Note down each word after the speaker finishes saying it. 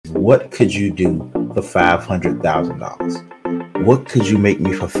what could you do for $500,000? What could you make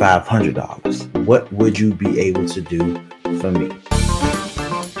me for $500? What would you be able to do for me?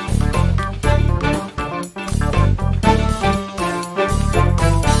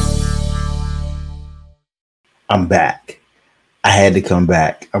 I'm back. I had to come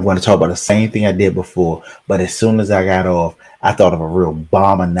back. I'm going to talk about the same thing I did before, but as soon as I got off, I thought of a real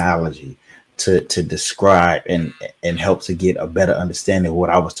bomb analogy to describe and help to get a better understanding of what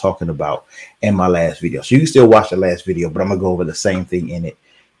I was talking about in my last video. So you can still watch the last video, but I'm going to go over the same thing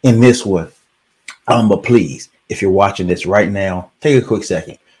in this one. But please, if you're watching this right now, take a quick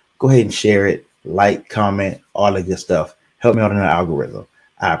second. Go ahead and share it, like, comment, all the good stuff. Help me out in the algorithm.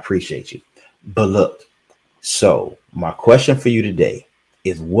 I appreciate you. But look, so my question for you today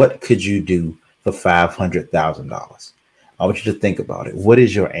is, what could you do for $500,000? I want you to think about it. What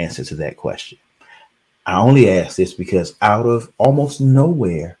is your answer to that question? I only ask this because out of almost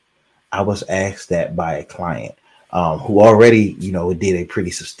nowhere, I was asked that by a client who already, did a pretty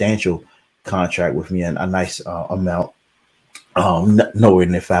substantial contract with me, a nice amount, nowhere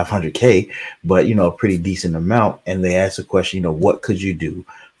near 500K, but, a pretty decent amount. And they asked the question, what could you do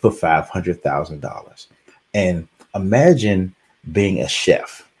for $500,000? And imagine being a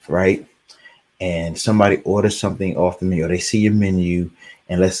chef, right? And somebody orders something off the menu, or they see your menu,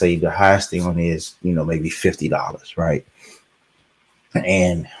 and let's say the highest thing on it is, maybe $50, right?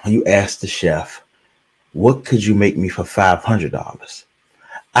 And you ask the chef, what could you make me for $500?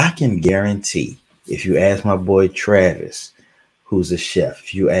 I can guarantee, if you ask my boy Travis, who's a chef,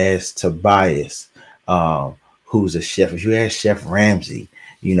 if you ask Tobias, who's a chef, if you ask Chef Ramsay,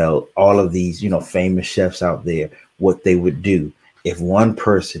 all of these, famous chefs out there, what they would do if one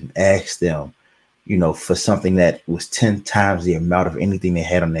person asked them, for something that was 10 times the amount of anything they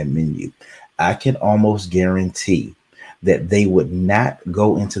had on that menu. I can almost guarantee that they would not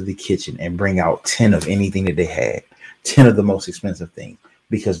go into the kitchen and bring out 10 of anything that they had, 10 of the most expensive things,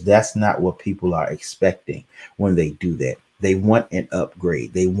 because that's not what people are expecting when they do that. They want an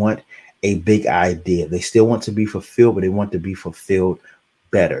upgrade. They want a big idea. They still want to be fulfilled, but they want to be fulfilled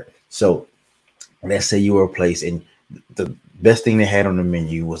better. So let's say you were a place and the best thing they had on the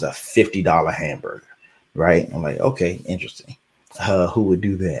menu was a $50 hamburger, right? I'm like, okay, interesting. Who would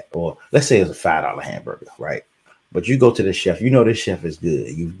do that? Or let's say it's a $5 hamburger, right? But you go to the chef, this chef is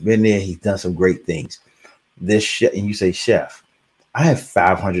good. You've been there, he's done some great things. This chef, and you say, chef, I have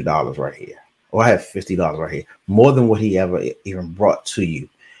 $500 right here, or I have $50 right here, more than what he ever even brought to you.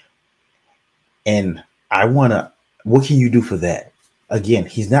 And what can you do for that? Again,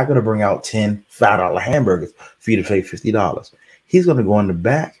 he's not going to bring out 10 $5 hamburgers for you to pay $50. He's going to go in the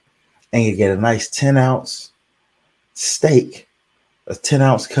back and get a nice 10-ounce steak, a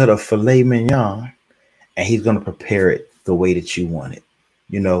 10-ounce cut of filet mignon, and he's going to prepare it the way that you want it.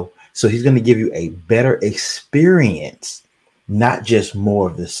 So he's going to give you a better experience, not just more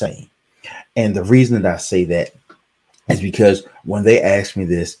of the same. And the reason that I say that is because when they asked me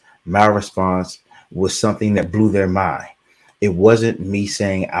this, my response was something that blew their mind. It wasn't me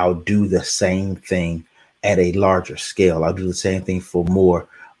saying I'll do the same thing at a larger scale. I'll do the same thing for more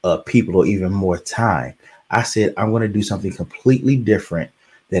people or even more time. I said, I'm going to do something completely different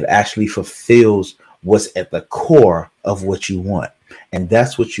that actually fulfills what's at the core of what you want. And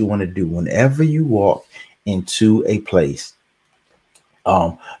that's what you want to do. Whenever you walk into a place,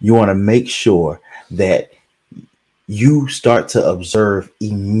 you want to make sure that you start to observe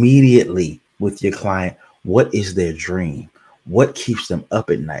immediately with your client, what is their dream? What keeps them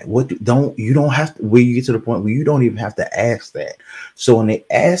up at night? You don't have to, where you get to the point where you don't even have to ask that. So when they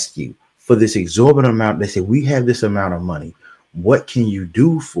ask you for this exorbitant amount, they say, we have this amount of money. What can you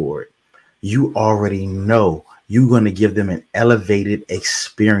do for it? You already know you're going to give them an elevated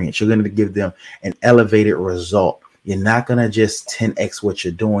experience. You're going to give them an elevated result. You're not going to just 10x what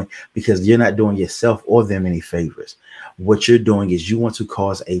you're doing, because you're not doing yourself or them any favors. What you're doing is you want to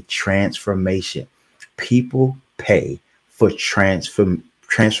cause a transformation. People pay for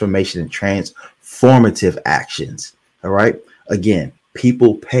transformation and transformative actions. All right. Again,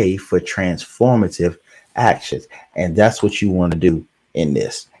 people pay for transformative actions. And that's what you want to do in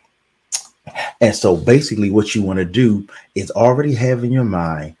this. And so basically what you want to do is already have in your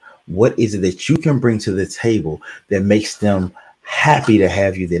mind, what is it that you can bring to the table that makes them happy to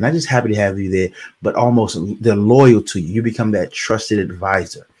have you there? Not just happy to have you there, but almost they're loyal to you. You become that trusted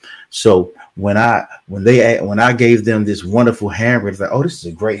advisor. So when I gave them this wonderful hamburger, it's like, oh, this is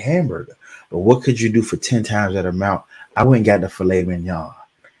a great hamburger. But what could you do for 10 times that amount? I went and got the filet mignon.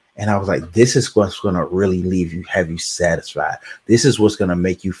 And I was like, this is what's going to really have you satisfied. This is what's going to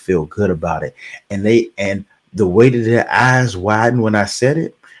make you feel good about it. And the way that their eyes widened when I said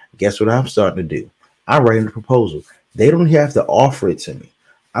it, Guess what I'm starting to do? I'm writing the proposal. They don't have to offer it to me.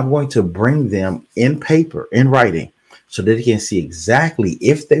 I'm going to bring them in paper, in writing, so that they can see exactly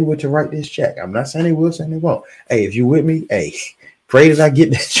if they were to write this check. I'm not saying they will, saying they won't. Hey, if you with me, hey, pray that I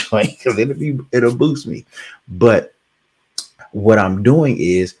get that joint because it'll boost me. But what I'm doing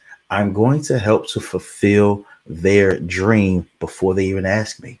is I'm going to help to fulfill their dream before they even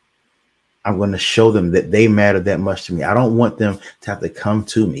ask me. I'm going to show them that they matter that much to me. I don't want them to have to come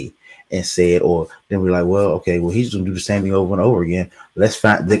to me and say it, or then we're like, well, okay, well, he's going to do the same thing over and over again. Let's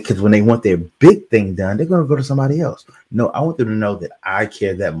find that, because when they want their big thing done, they're going to go to somebody else. No, I want them to know that I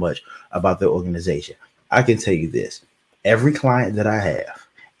care that much about their organization. I can tell you this, every client that I have,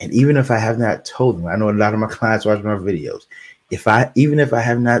 and even if I have not told them, I know a lot of my clients watch my videos. Even if I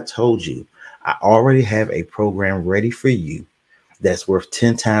have not told you, I already have a program ready for you that's worth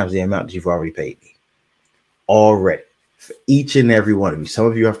 10 times the amount that you've already paid me already, for each and every one of you. Some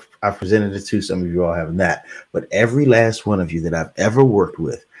of you I've presented it to, some of you all have not, but every last one of you that I've ever worked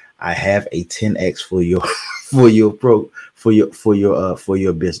with, I have a 10x for your for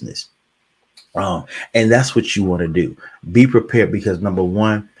your business. And that's what you want to do. Be prepared, because number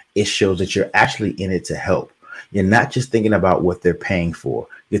one, it shows that you're actually in it to help. You're not just thinking about what they're paying for.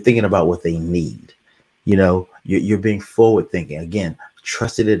 You're thinking about what they need. You're being forward thinking. Again,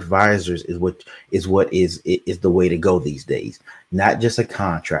 trusted advisors is the way to go these days. Not just a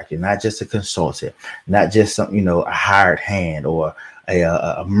contractor, not just a consultant, not just some, a hired hand or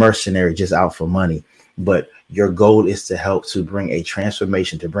a mercenary just out for money. But your goal is to help to bring a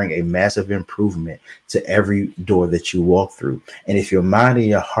transformation, to bring a massive improvement to every door that you walk through. And if your mind and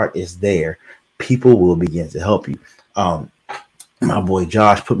your heart is there, people will begin to help you. My boy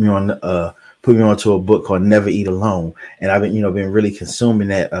Josh put me onto a book called Never Eat Alone, and I've been really consuming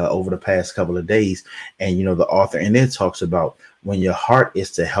that over the past couple of days. And the author in there talks about when your heart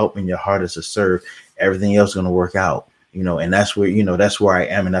is to help and your heart is to serve, everything else is going to work out. And that's where I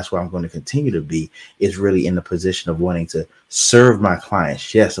am, and that's where I'm going to continue to be, is really in the position of wanting to serve my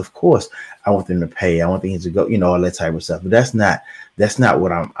clients. Yes, of course, I want them to pay, I want things to go, all that type of stuff. But that's not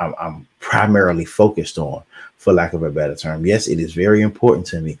what I'm primarily focused on, for lack of a better term. Yes, it is very important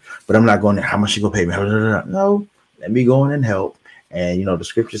to me, but I'm not going to, how much you gonna pay me? No, let me go in and help. And the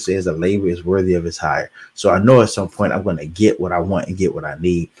scripture says a labor is worthy of his hire. So I know at some point I'm going to get what I want and get what I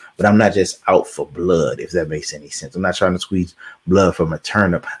need, but I'm not just out for blood, if that makes any sense. I'm not trying to squeeze blood from a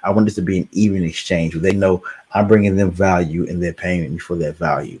turnip. I want it to be an even exchange where they know I'm bringing them value and they're paying me for that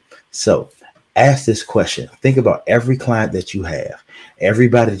value. So ask this question. Think about every client that you have,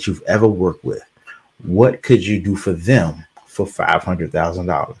 everybody that you've ever worked with. What could you do for them for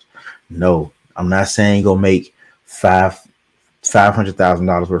 $500,000? No, I'm not saying go make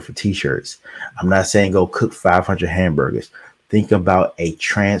 $500,000 worth of t-shirts. I'm not saying go cook 500 hamburgers. Think about a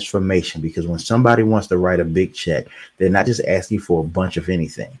transformation, because when somebody wants to write a big check, they're not just asking for a bunch of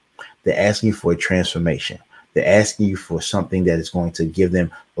anything. They're asking you for a transformation. They're asking you for something that is going to give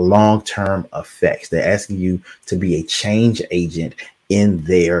them long-term effects. They're asking you to be a change agent in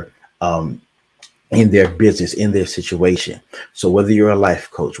their business, in their situation. So whether you're a life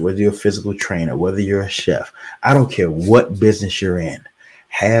coach, whether you're a physical trainer, whether you're a chef, I don't care what business you're in,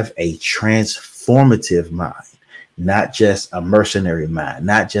 have a transformative mind, not just a mercenary mind,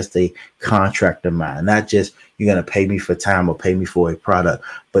 not just a contractor mind, not just you're going to pay me for time or pay me for a product,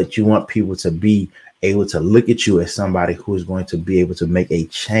 but you want people to be able to look at you as somebody who is going to be able to make a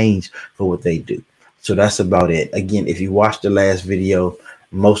change for what they do. So that's about it. Again, if you watched the last video,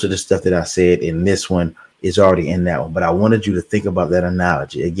 most of the stuff that I said in this one is already in that one, but I wanted you to think about that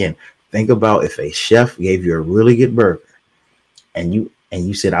analogy. Again, think about if a chef gave you a really good burger and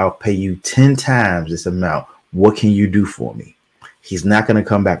you said, I'll pay you 10 times this amount. What can you do for me? He's not going to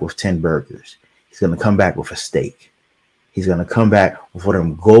come back with 10 burgers. He's going to come back with a steak. He's going to come back with one of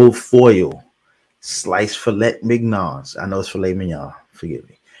them gold foil sliced filet mignons. I know it's filet mignon, forgive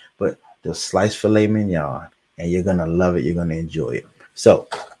me, but the sliced filet mignon, and you're going to love it. You're going to enjoy it. So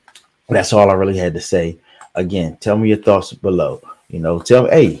that's all I really had to say. Again, tell me your thoughts below. Tell me,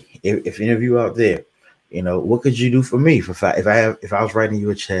 hey, if any of you out there, what could you do for me if I was writing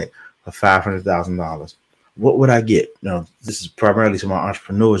you a check for $500,000? What would I get? This is primarily to my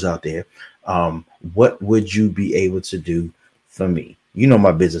entrepreneurs out there. What would you be able to do for me?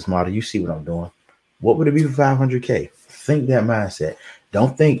 My business model. You see what I'm doing. What would it be for 500K? Think that mindset.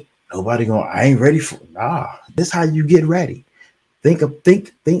 Don't think nobody going, I ain't ready for. Nah, this is how you get ready. Think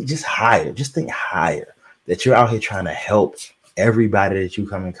just higher. Just think higher, that you're out here trying to help everybody that you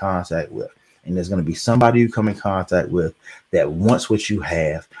come in contact with. And there's going to be somebody you come in contact with that wants what you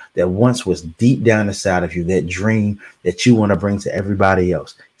have, that once was deep down inside of you, that dream that you want to bring to everybody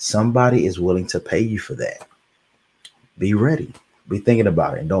else. Somebody is willing to pay you for that. Be ready. Be thinking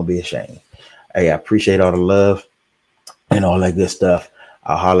about it and don't be ashamed. Hey, I appreciate all the love and all that good stuff.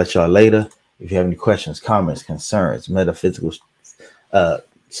 I'll holler at y'all later. If you have any questions, comments, concerns, metaphysical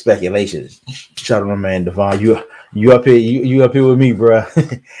speculations, shout out my man Devon. You up here, you up here with me, bro,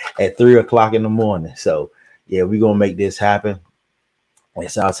 at 3:00 in the morning. So yeah, we're gonna make this happen.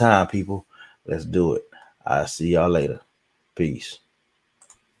 It's our time, people. Let's do it. I'll see y'all later. Peace.